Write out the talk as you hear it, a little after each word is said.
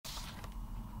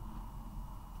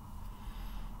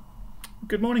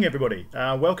Good morning, everybody.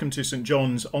 Welcome to St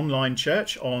John's Online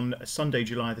Church on Sunday,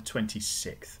 July the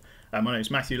 26th. My name is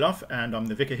Matthew Luff and I'm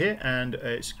the vicar here, and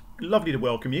it's lovely to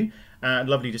welcome you and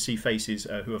lovely to see faces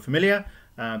who are familiar.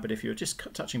 But if you're just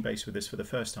touching base with us for the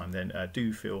first time, then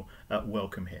do feel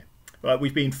welcome here.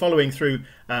 We've been following through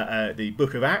the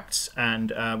book of Acts,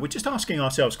 and we're just asking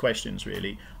ourselves questions,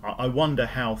 really. I wonder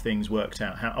how things worked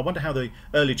out. I wonder how the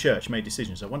early church made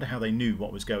decisions. I wonder how they knew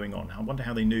what was going on. I wonder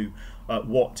how they knew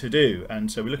what to do.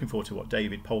 And so we're looking forward to what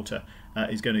David Poulter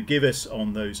is going to give us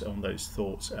on those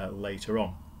thoughts later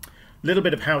on. A little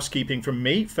bit of housekeeping from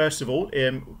me. First of all,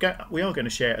 we are going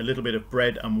to share a little bit of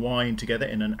bread and wine together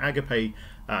in an agape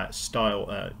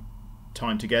style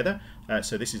time together.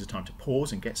 So this is a time to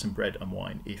pause and get some bread and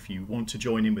wine if you want to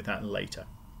join in with that later.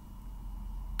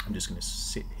 I'm just going to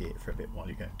sit here for a bit while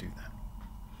you go and do that.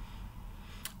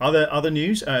 Other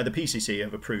news, the PCC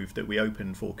have approved that we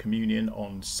open for communion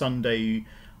on Sunday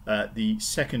the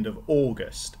 2nd of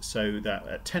August, so that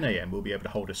at 10 a.m. we'll be able to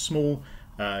hold a small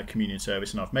communion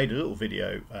service, and I've made a little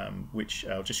video which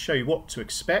I'll just show you what to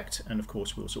expect, and of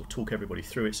course we'll sort of talk everybody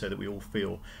through it so that we all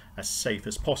feel as safe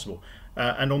as possible.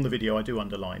 And on the video I do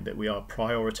underline that we are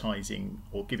prioritising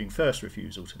or giving first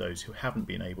refusal to those who haven't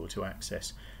been able to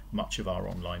access much of our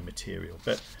online material.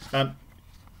 But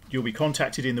you'll be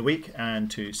contacted in the week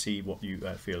and to see what you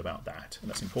feel about that,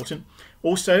 and that's important.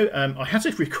 Also, I had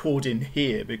to record in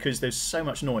here because there's so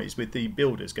much noise with the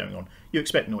builders going on. You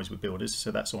expect noise with builders, so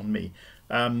that's on me.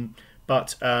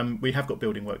 But we have got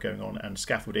building work going on and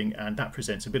scaffolding, and that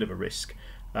presents a bit of a risk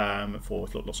for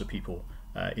lots of people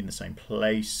in the same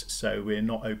place. So we're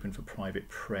not open for private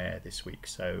prayer this week.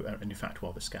 So, and in fact,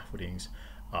 while the scaffolding's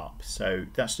up. So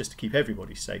that's just to keep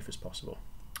everybody safe as possible.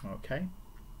 Okay.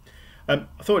 I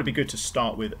thought it'd be good to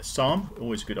start with a psalm.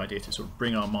 Always a good idea to sort of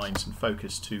bring our minds and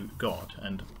focus to God.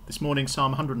 And this morning,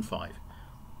 Psalm 105.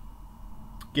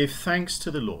 Give thanks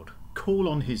to the Lord, call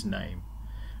on his name,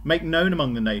 make known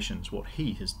among the nations what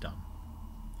he has done.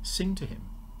 Sing to him,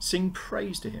 sing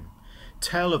praise to him,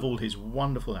 tell of all his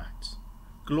wonderful acts,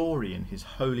 glory in his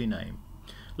holy name.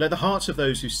 Let the hearts of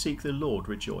those who seek the Lord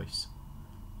rejoice.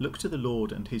 Look to the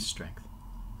Lord and his strength,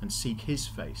 and seek his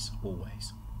face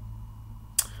always.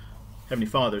 Heavenly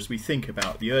Father, as we think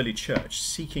about the early church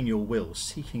seeking your will,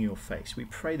 seeking your face, we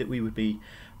pray that we would be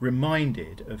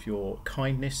reminded of your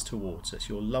kindness towards us,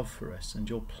 your love for us, and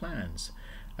your plans,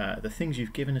 the things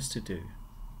you've given us to do.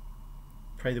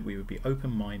 Pray that we would be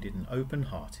open-minded and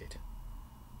open-hearted.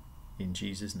 In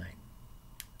Jesus' name,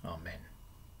 amen.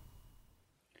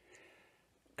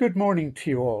 Good morning to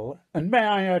you all, and may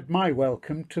I add my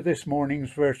welcome to this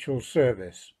morning's virtual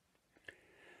service.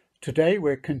 Today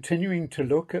we're continuing to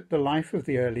look at the life of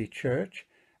the early church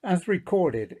as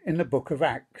recorded in the book of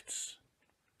Acts.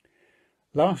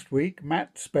 Last week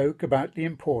Matt spoke about the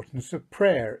importance of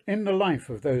prayer in the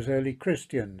life of those early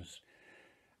Christians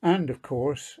and, of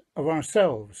course, of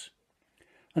ourselves.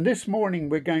 And this morning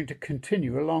we're going to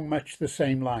continue along much the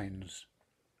same lines.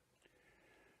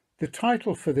 The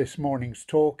title for this morning's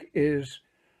talk is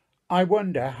I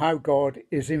Wonder How God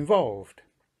is Involved.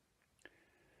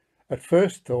 At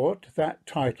first thought, that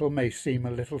title may seem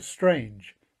a little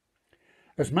strange.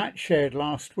 As Matt shared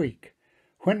last week,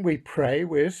 when we pray,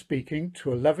 we're speaking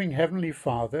to a loving Heavenly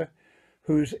Father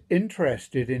who's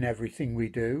interested in everything we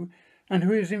do and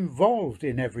who is involved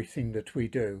in everything that we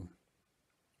do.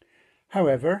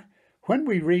 However, when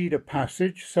we read a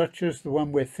passage such as the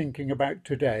one we're thinking about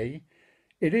today,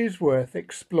 it is worth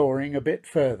exploring a bit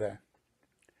further.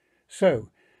 So,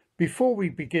 before we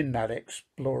begin that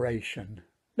exploration,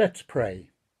 let's pray.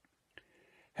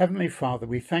 Heavenly Father,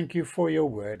 we thank you for your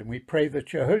word, and we pray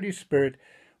that your Holy Spirit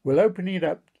will open it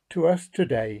up to us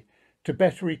today to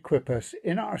better equip us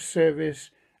in our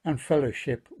service and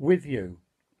fellowship with you.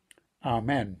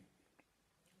 Amen.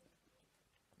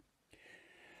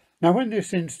 Now, when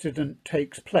this incident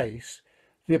takes place,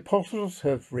 the apostles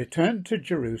have returned to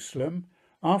Jerusalem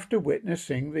after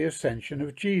witnessing the ascension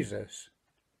of Jesus.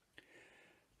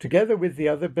 Together with the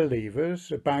other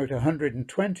believers, about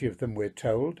 120 of them we're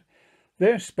told,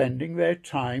 they're spending their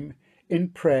time in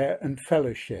prayer and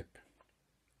fellowship.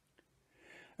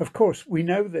 Of course, we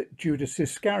know that Judas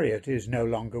Iscariot is no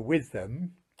longer with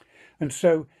them, and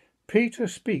so Peter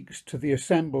speaks to the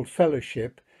assembled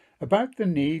fellowship about the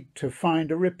need to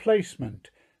find a replacement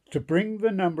to bring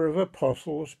the number of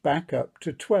apostles back up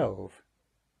to 12.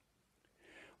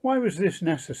 Why was this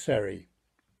necessary?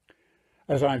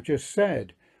 As I've just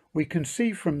said, we can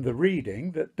see from the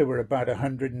reading that there were about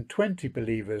 120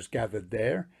 believers gathered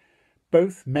there,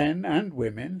 both men and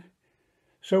women.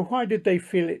 So why did they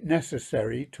feel it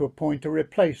necessary to appoint a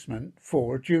replacement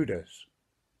for Judas?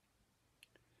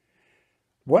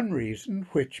 One reason,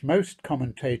 which most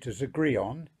commentators agree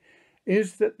on,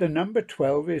 is that the number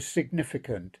 12 is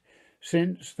significant,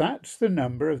 since that's the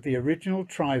number of the original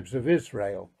tribes of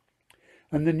Israel,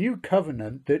 and the new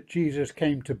covenant that Jesus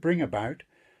came to bring about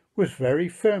was very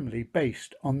firmly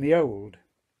based on the old.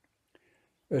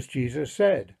 As Jesus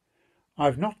said,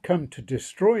 "I've not come to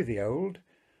destroy the old,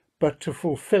 but to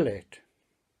fulfill it."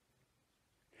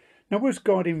 Now, was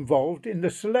God involved in the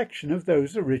selection of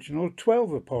those original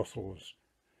 12 apostles?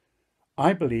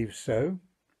 I believe so.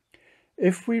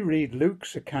 If we read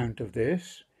Luke's account of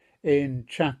this in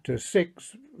chapter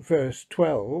 6, verse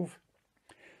 12,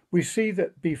 we see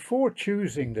that before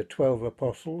choosing the 12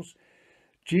 apostles,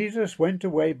 Jesus went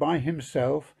away by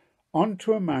himself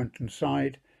onto a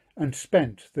mountainside and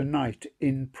spent the night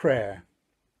in prayer.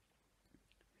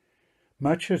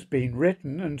 Much has been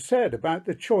written and said about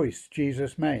the choice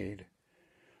Jesus made.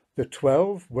 The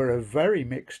 12 were a very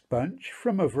mixed bunch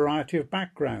from a variety of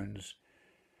backgrounds,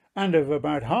 and of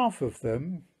about half of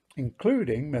them,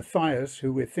 including Matthias,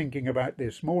 who we're thinking about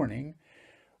this morning,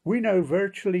 we know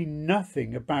virtually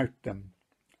nothing about them,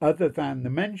 other than the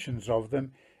mentions of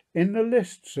them in the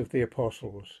lists of the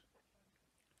apostles.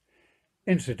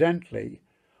 Incidentally,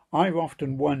 I've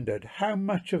often wondered how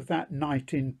much of that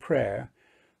night in prayer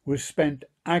was spent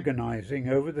agonizing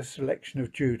over the selection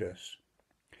of Judas.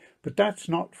 But that's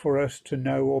not for us to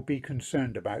know or be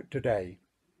concerned about today.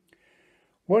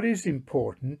 What is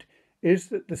important is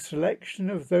that the selection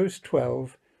of those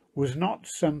 12 was not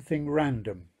something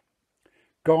random.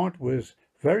 God was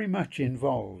very much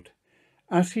involved,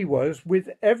 as he was with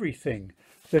everything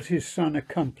that his Son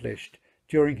accomplished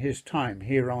during his time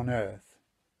here on earth.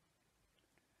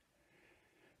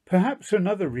 Perhaps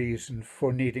another reason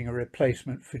for needing a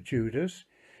replacement for Judas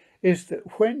is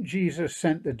that when Jesus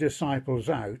sent the disciples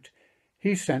out,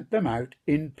 he sent them out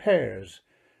in pairs,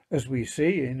 as we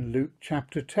see in Luke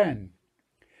chapter 10,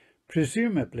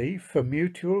 presumably for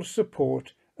mutual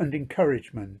support and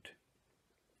encouragement.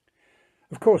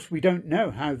 Of course, we don't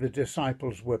know how the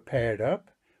disciples were paired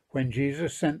up when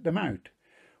Jesus sent them out,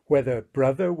 whether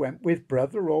brother went with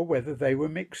brother or whether they were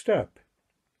mixed up.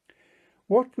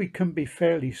 What we can be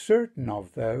fairly certain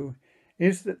of, though,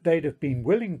 is that they'd have been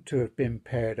willing to have been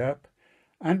paired up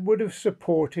and would have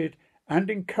supported and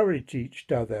encouraged each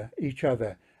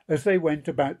other as they went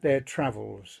about their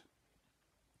travels.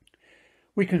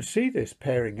 We can see this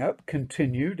pairing up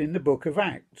continued in the book of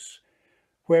Acts,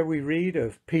 where we read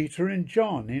of Peter and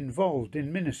John involved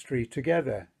in ministry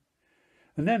together,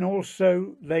 and then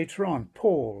also later on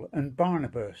Paul and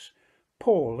Barnabas,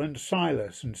 Paul and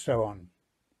Silas, and so on.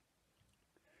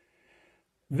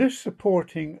 This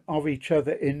supporting of each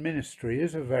other in ministry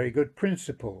is a very good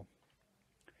principle.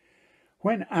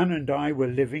 When Anne and I were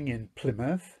living in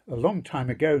Plymouth, a long time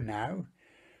ago now,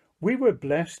 we were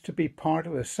blessed to be part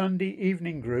of a Sunday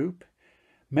evening group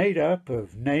made up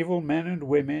of naval men and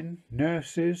women,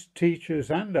 nurses, teachers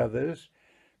and others,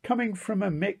 coming from a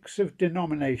mix of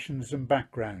denominations and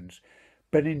backgrounds,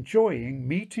 but enjoying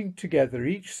meeting together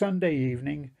each Sunday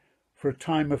evening for a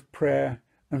time of prayer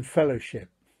and fellowship.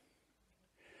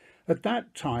 At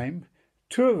that time,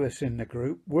 2 of us in the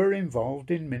group were involved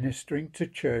in ministering to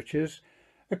churches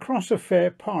across a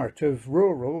fair part of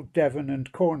rural Devon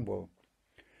and Cornwall,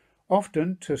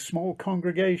 often to small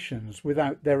congregations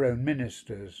without their own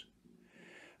ministers.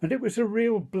 And it was a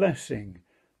real blessing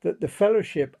that the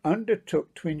fellowship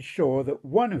undertook to ensure that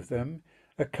one of them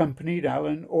accompanied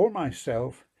Alan or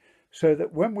myself, so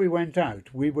that when we went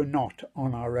out we were not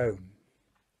on our own.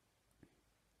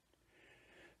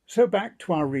 So back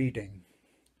to our reading.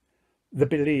 The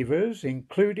believers,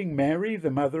 including Mary, the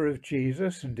mother of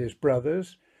Jesus, and his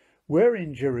brothers, were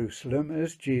in Jerusalem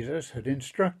as Jesus had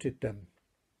instructed them.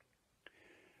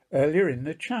 Earlier in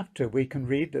the chapter we can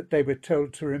read that they were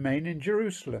told to remain in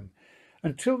Jerusalem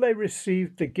until they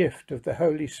received the gift of the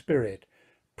Holy Spirit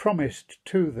promised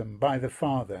to them by the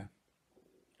Father.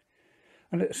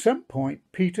 And at some point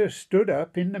Peter stood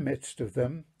up in the midst of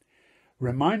them,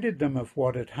 reminded them of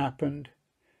what had happened,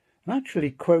 and actually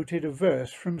quoted a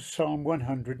verse from Psalm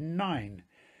 109,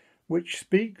 which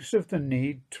speaks of the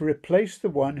need to replace the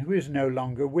one who is no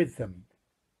longer with them.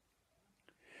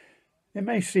 It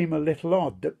may seem a little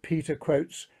odd that Peter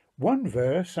quotes one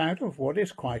verse out of what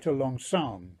is quite a long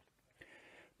psalm,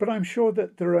 but I'm sure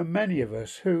that there are many of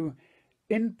us who,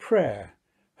 in prayer,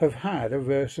 have had a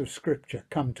verse of Scripture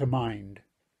come to mind.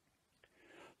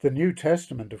 The New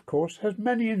Testament, of course, has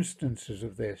many instances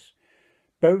of this,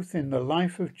 both in the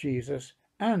life of Jesus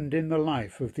and in the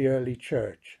life of the early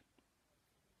church.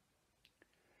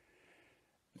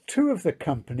 2 of the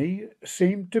company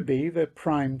seemed to be the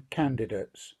prime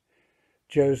candidates.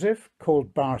 Joseph,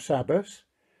 called Barsabbas,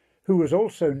 who was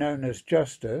also known as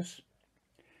Justus,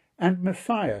 and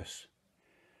Matthias,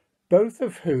 both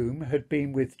of whom had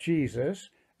been with Jesus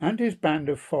and his band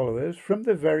of followers from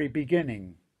the very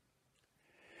beginning.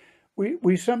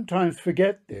 We sometimes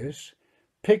forget this,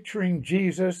 picturing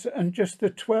Jesus and just the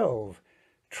 12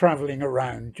 travelling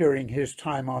around during his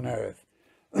time on earth.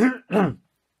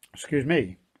 Excuse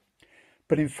me.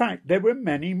 But in fact, there were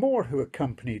many more who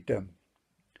accompanied them.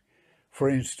 For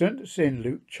instance, in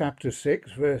Luke chapter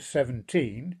 6, verse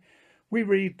 17, we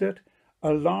read that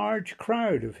a large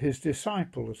crowd of his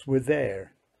disciples were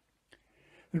there.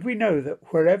 And we know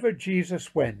that wherever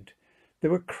Jesus went, there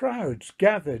were crowds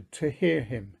gathered to hear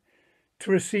him,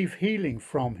 to receive healing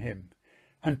from him,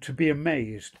 and to be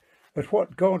amazed at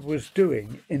what God was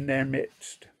doing in their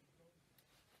midst.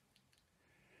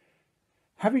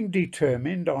 Having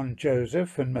determined on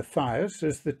Joseph and Matthias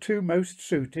as the two most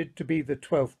suited to be the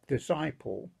 12th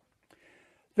disciple,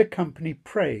 the company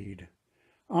prayed,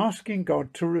 asking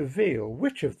God to reveal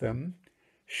which of them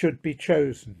should be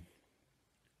chosen.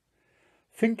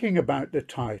 Thinking about the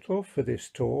title for this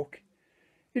talk,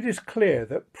 it is clear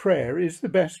that prayer is the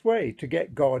best way to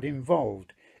get God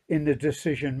involved in the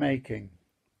decision-making.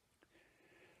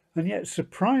 And yet,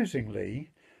 surprisingly,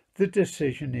 the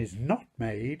decision is not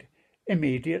made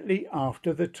immediately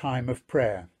after the time of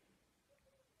prayer.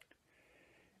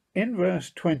 In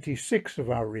verse 26 of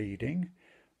our reading,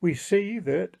 we see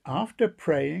that after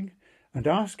praying and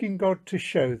asking God to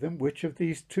show them which of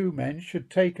these two men should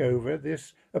take over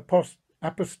this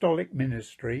apostolic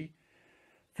ministry,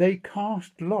 they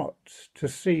cast lots to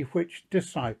see which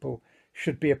disciple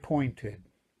should be appointed.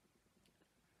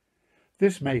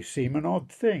 This may seem an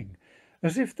odd thing,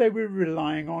 as if they were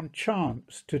relying on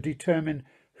chance to determine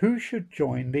who should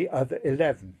join the other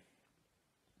 11.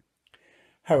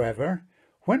 However,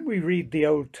 when we read the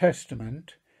Old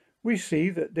Testament, we see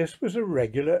that this was a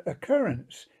regular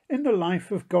occurrence in the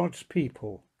life of God's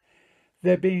people,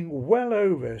 there being well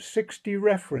over 60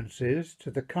 references to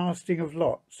the casting of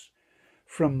lots,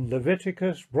 from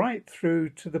Leviticus right through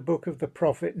to the book of the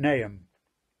prophet Nahum.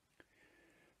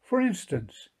 For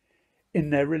instance,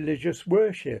 in their religious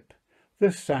worship,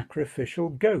 the sacrificial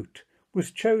goat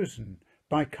was chosen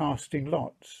by casting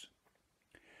lots.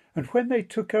 And when they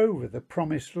took over the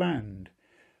promised land,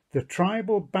 the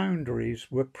tribal boundaries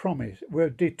were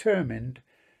determined,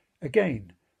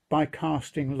 again, by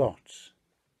casting lots.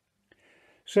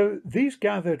 So these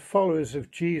gathered followers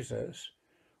of Jesus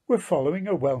were following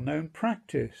a well-known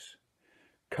practice,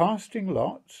 casting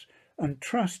lots and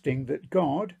trusting that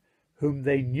God, whom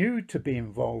they knew to be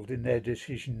involved in their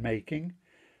decision-making,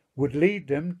 would lead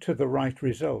them to the right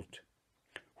result,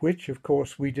 which, of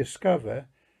course, we discover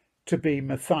to be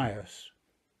Matthias.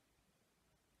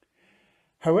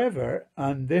 However,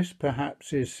 and this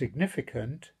perhaps is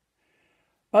significant,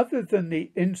 other than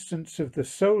the instance of the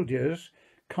soldiers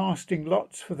casting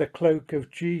lots for the cloak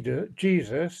of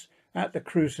Jesus at the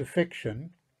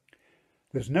crucifixion,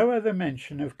 there's no other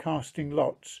mention of casting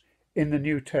lots in the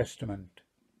New Testament.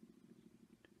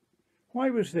 Why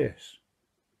was this?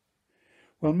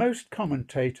 Well, most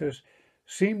commentators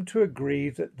seem to agree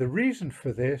that the reason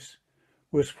for this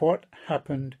was what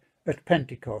happened at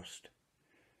Pentecost,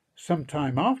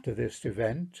 sometime after this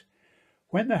event,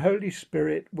 when the Holy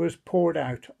Spirit was poured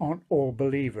out on all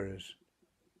believers.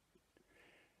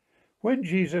 When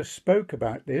Jesus spoke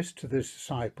about this to the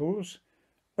disciples,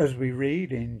 as we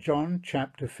read in John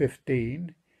chapter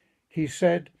 15, he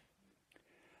said,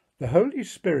 "The Holy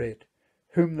Spirit,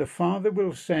 whom the Father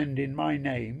will send in my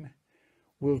name,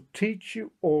 will teach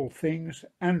you all things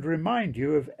and remind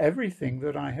you of everything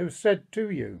that I have said to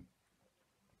you."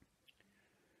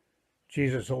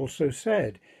 Jesus also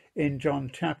said in John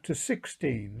chapter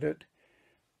 16 that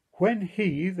when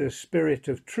he, the Spirit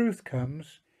of truth,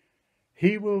 comes,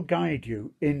 he will guide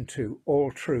you into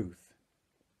all truth.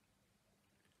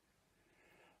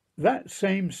 That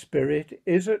same Spirit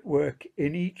is at work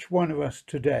in each one of us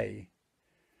today,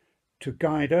 to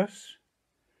guide us,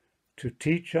 to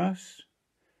teach us,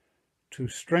 to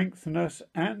strengthen us,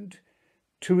 and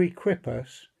to equip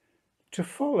us to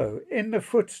follow in the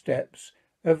footsteps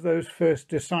of those first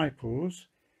disciples,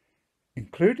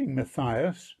 including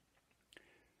Matthias,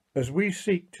 as we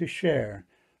seek to share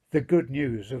the good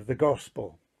news of the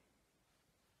gospel.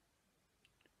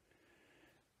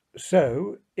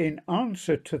 So, in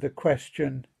answer to the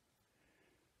question,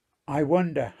 I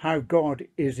wonder how God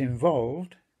is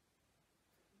involved,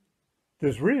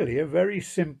 there's really a very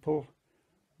simple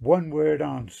one-word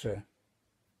answer: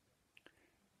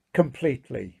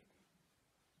 completely.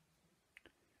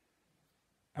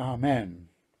 Amen.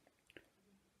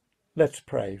 Let's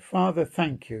pray. Father,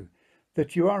 thank you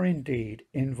that you are indeed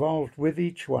involved with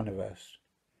each one of us.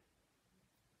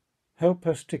 Help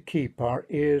us to keep our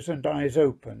ears and eyes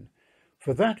open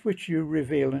for that which you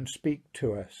reveal and speak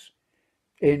to us.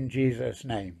 In Jesus'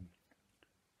 name.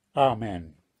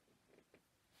 Amen.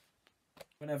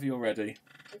 Whenever you're ready.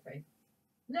 Okay.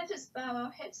 Let us bow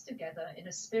our heads together in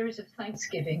a spirit of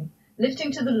thanksgiving,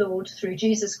 lifting to the Lord through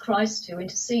Jesus Christ, who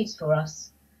intercedes for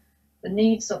us, the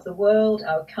needs of the world,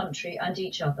 our country, and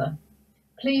each other.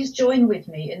 Please join with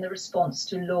me in the response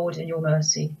to Lord, in your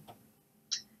mercy.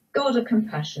 God of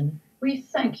compassion, we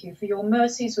thank you for your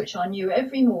mercies which are new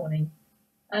every morning,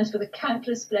 and for the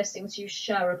countless blessings you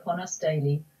shower upon us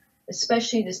daily,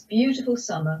 especially this beautiful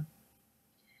summer.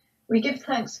 We give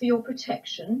thanks for your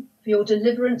protection, for your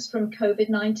deliverance from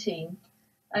COVID-19,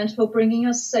 and for bringing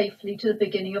us safely to the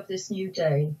beginning of this new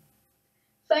day.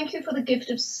 Thank you for the gift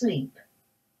of sleep,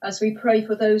 as we pray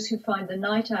for those who find the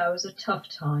night hours a tough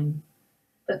time,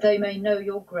 that they may know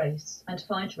your grace and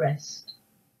find rest.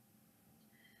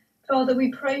 Father,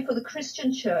 we pray for the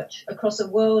Christian Church across a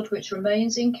world which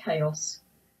remains in chaos,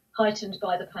 heightened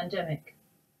by the pandemic.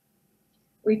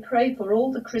 We pray for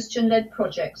all the Christian-led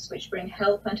projects which bring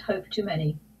help and hope to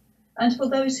many, and for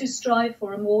those who strive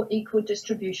for a more equal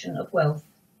distribution of wealth.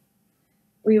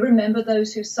 We remember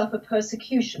those who suffer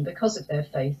persecution because of their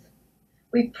faith.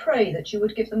 We pray that you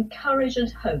would give them courage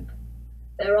and hope,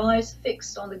 their eyes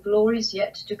fixed on the glories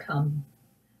yet to come.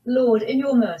 Lord, in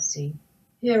your mercy,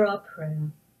 hear our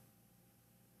prayer.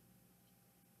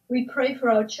 We pray for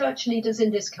our church leaders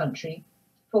in this country,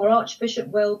 for Archbishop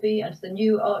Welby and the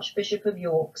new Archbishop of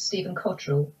York, Stephen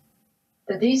Cottrell,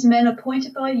 that these men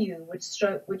appointed by you would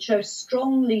show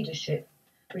strong leadership,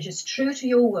 which is true to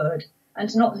your word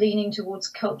and not leaning towards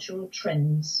cultural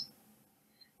trends.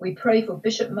 We pray for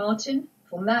Bishop Martin,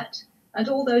 for Matt, and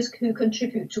all those who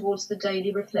contribute towards the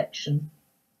daily reflection.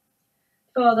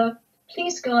 Father,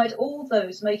 please guide all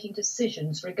those making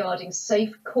decisions regarding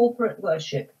safe corporate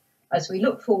worship as we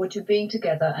look forward to being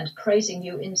together and praising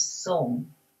you in song.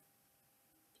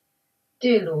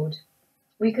 Dear Lord,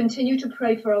 we continue to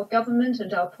pray for our government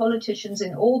and our politicians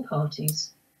in all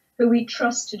parties, who we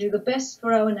trust to do the best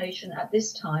for our nation at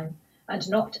this time and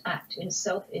not act in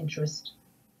self-interest.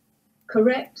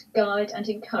 Correct, guide, and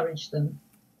encourage them.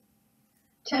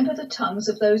 Temper the tongues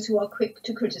of those who are quick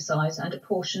to criticise and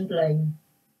apportion blame.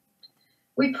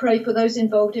 We pray for those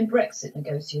involved in Brexit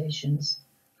negotiations,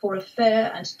 for a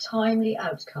fair and timely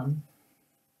outcome.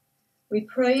 We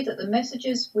pray that the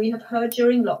messages we have heard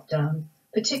during lockdown,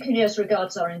 particularly as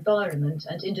regards our environment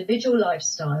and individual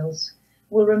lifestyles,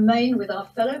 will remain with our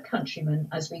fellow countrymen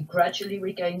as we gradually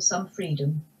regain some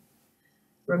freedom.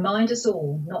 Remind us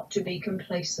all not to be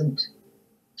complacent.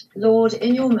 Lord,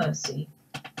 in your mercy,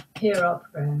 hear our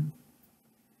prayer.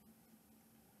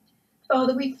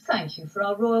 Father, we thank you for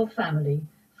our royal family,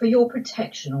 for your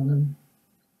protection on them.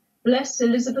 Bless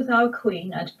Elizabeth, our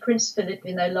Queen, and Prince Philip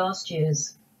in their last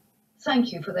years.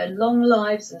 Thank you for their long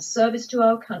lives and service to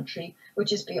our country,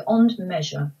 which is beyond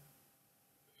measure.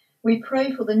 We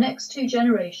pray for the next 2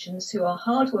 generations who are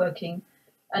hardworking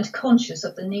and conscious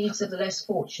of the needs of the less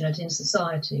fortunate in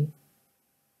society.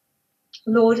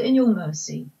 Lord, in your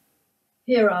mercy,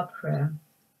 hear our prayer.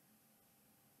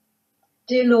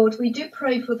 Dear Lord, we do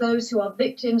pray for those who are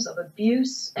victims of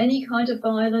abuse, any kind of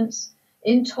violence,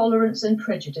 intolerance and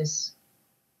prejudice.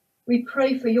 We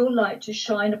pray for your light to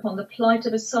shine upon the plight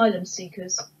of asylum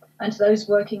seekers and those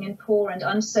working in poor and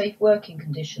unsafe working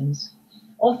conditions,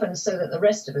 often so that the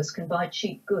rest of us can buy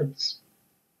cheap goods.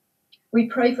 We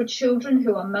pray for children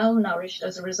who are malnourished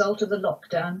as a result of the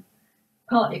lockdown,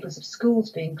 partly because of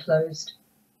schools being closed.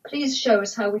 Please show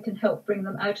us how we can help bring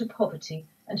them out of poverty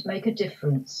and make a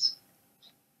difference.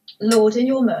 Lord, in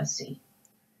your mercy,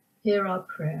 hear our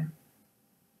prayer.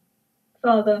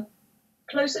 Father,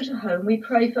 closer to home, we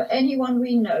pray for anyone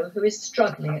we know who is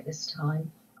struggling at this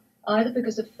time, either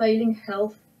because of failing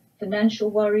health, financial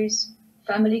worries,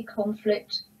 family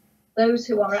conflict, those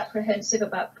who are apprehensive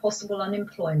about possible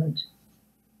unemployment.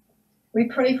 We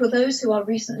pray for those who are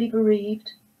recently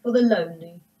bereaved, for the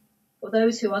lonely, for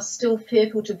those who are still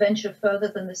fearful to venture further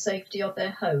than the safety of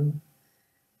their home.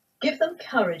 Give them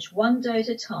courage one day at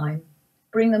a time,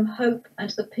 bring them hope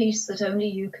and the peace that only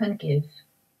you can give.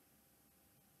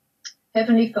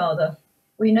 Heavenly Father,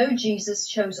 we know Jesus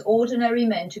chose ordinary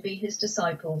men to be his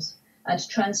disciples and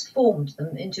transformed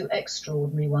them into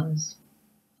extraordinary ones.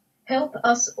 Help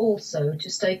us also to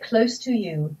stay close to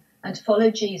you and follow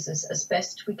Jesus as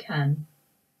best we can,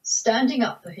 standing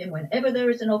up for him whenever there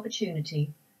is an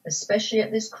opportunity, especially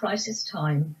at this crisis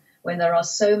time when there are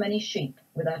so many sheep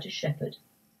without a shepherd.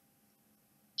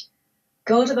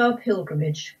 God of our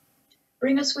pilgrimage,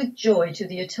 Bring us with joy to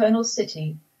the eternal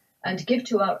city, and give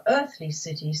to our earthly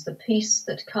cities the peace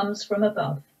that comes from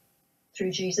above.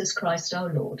 Through Jesus Christ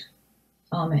our Lord.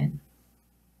 Amen.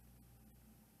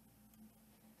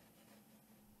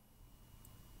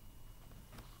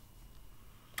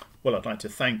 Well, I'd like to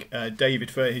thank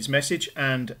David for his message,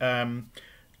 and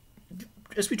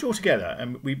as we draw together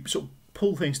and we sort of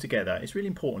pull things together, it's really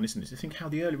important, isn't it, to think how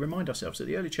remind ourselves that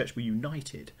the early church were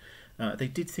united. They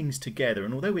did things together,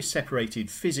 and although we're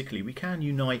separated physically, we can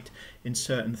unite in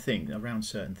certain things, around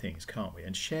certain things, can't we?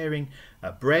 And sharing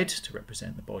bread to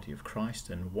represent the body of Christ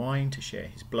and wine to share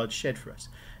his blood shed for us,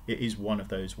 it is one of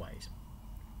those ways.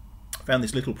 I found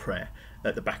this little prayer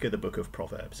at the back of the book of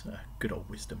Proverbs, good old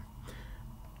wisdom.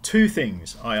 2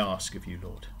 things I ask of you,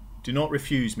 Lord. Do not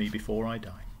refuse me before I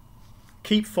die.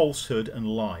 Keep falsehood and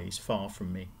lies far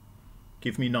from me.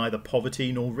 Give me neither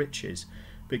poverty nor riches,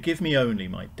 but give me only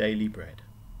my daily bread.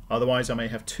 Otherwise I may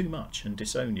have too much and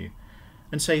disown you,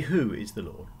 and say, who is the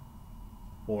Lord?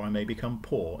 Or I may become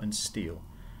poor and steal,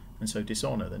 and so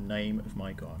dishonour the name of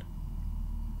my God.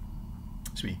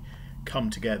 As we come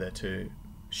together to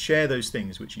share those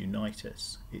things which unite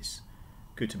us, it's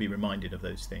good to be reminded of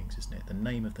those things, isn't it? The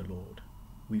name of the Lord.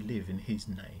 We live in his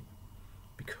name,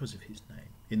 because of his name,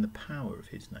 in the power of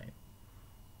his name.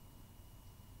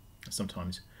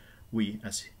 Sometimes we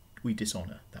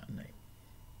dishonour that name.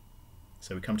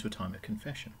 So we come to a time of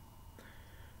confession.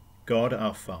 God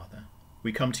our Father,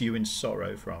 we come to you in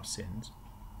sorrow for our sins,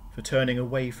 for turning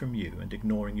away from you and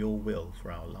ignoring your will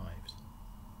for our lives.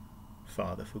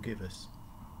 Father, forgive us,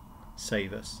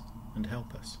 save us and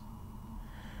help us.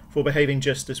 For behaving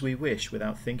just as we wish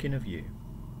without thinking of you.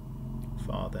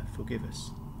 Father, forgive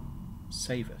us,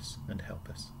 save us and help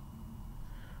us.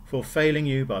 For failing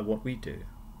you by what we do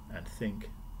and think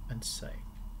and say.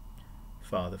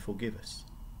 Father, forgive us,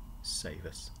 save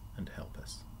us and help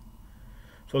us.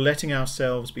 For letting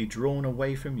ourselves be drawn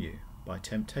away from you by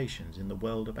temptations in the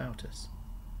world about us.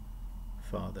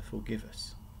 Father, forgive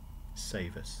us,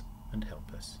 save us and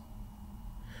help us.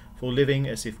 For living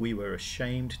as if we were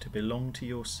ashamed to belong to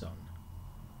your Son.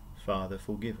 Father,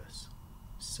 forgive us,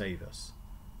 save us,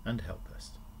 and help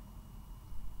us.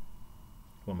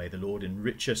 Well, may the Lord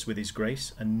enrich us with his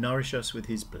grace and nourish us with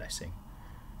his blessing.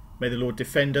 May the Lord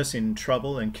defend us in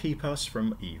trouble and keep us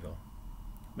from evil.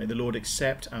 May the Lord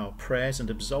accept our prayers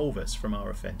and absolve us from our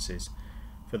offences,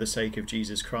 for the sake of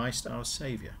Jesus Christ, our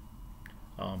Saviour.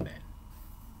 Amen.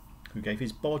 Who gave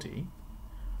his body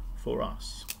for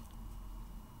us,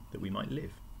 that we might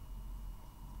live.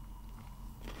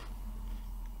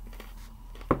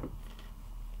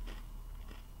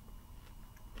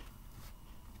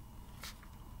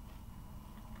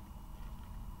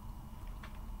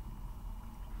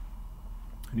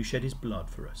 And who shed his blood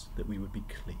for us, that we would be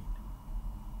clean.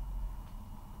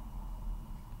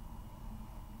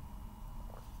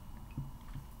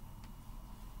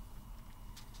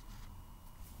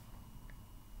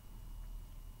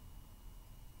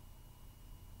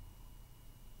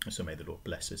 So may the Lord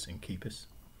bless us and keep us.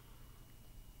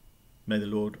 May the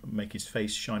Lord make his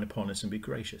face shine upon us and be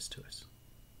gracious to us.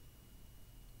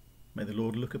 May the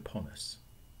Lord look upon us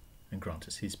and grant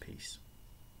us his peace.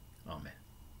 Amen.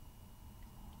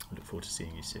 I look forward to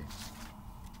seeing you soon.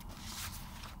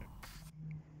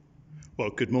 Well,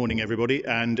 good morning, everybody,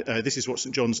 and this is what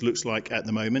St John's looks like at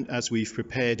the moment, as we've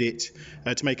prepared it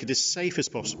to make it as safe as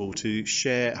possible to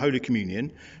share Holy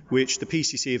Communion, which the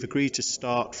PCC have agreed to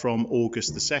start from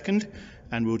August the 2nd,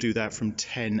 and we'll do that from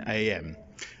 10 a.m.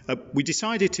 We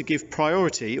decided to give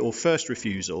priority or first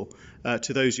refusal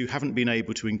to those who haven't been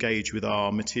able to engage with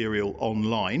our material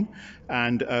online,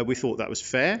 and we thought that was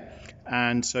fair,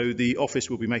 and so the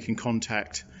office will be making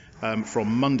contact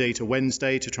from Monday to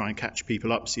Wednesday to try and catch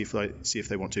people up, see if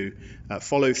they want to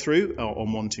follow through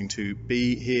on wanting to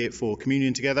be here for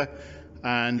communion together,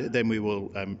 and then we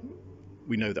will.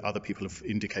 We know that other people have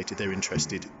indicated they're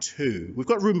interested too. We've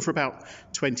got room for about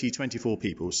 24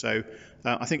 people, so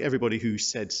I think everybody who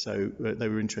said so they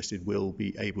were interested will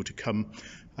be able to come.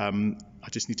 I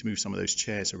just need to move some of those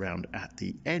chairs around at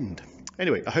the end.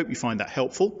 Anyway, I hope you find that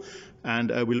helpful, and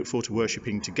we look forward to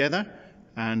worshipping together.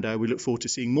 And we look forward to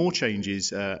seeing more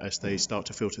changes as they start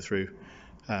to filter through.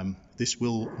 This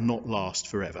will not last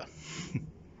forever.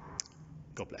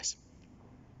 God bless.